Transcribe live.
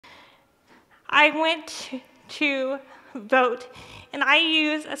I went to vote, and I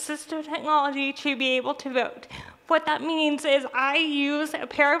use assistive technology to be able to vote. What that means is I use a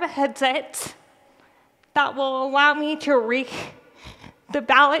pair of headsets that will allow me to read the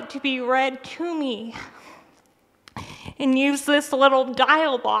ballot to be read to me, and use this little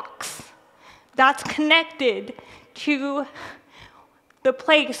dial box that's connected to the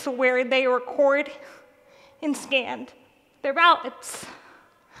place where they record and scan their ballots.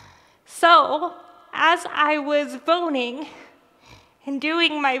 So, as I was voting and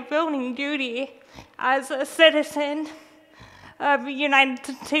doing my voting duty as a citizen of the United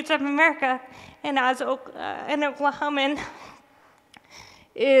States of America and as an Oklahoman,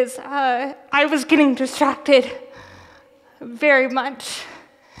 I was getting distracted very much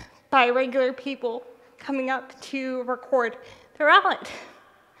by regular people coming up to record their ballot.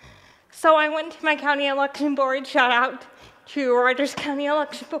 So I went to my county election board, shout out to Rogers County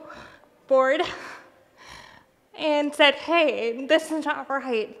Election Board, and said, hey, this is not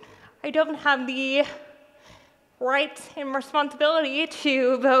right. I don't have the rights and responsibility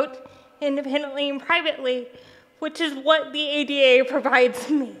to vote independently and privately, which is what the ADA provides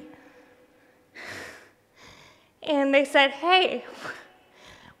me. And they said, hey,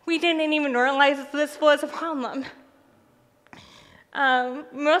 we didn't even realize this was a problem.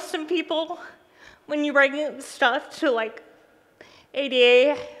 Most of people, when you bring stuff to like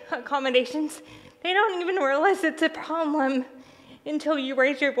ADA accommodations, they don't even realize it's a problem until you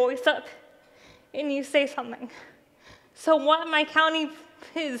raise your voice up and you say something. So what my county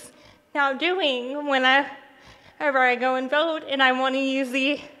is now doing whenever I go and vote and I want to use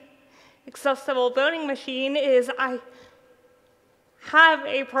the accessible voting machine is I have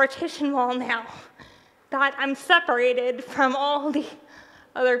a partition wall now that I'm separated from all the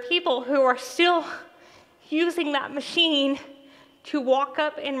other people who are still using that machine to walk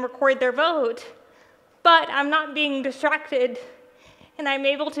up and record their vote, but I'm not being distracted, and I'm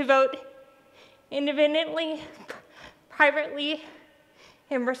able to vote independently, privately,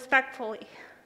 and respectfully.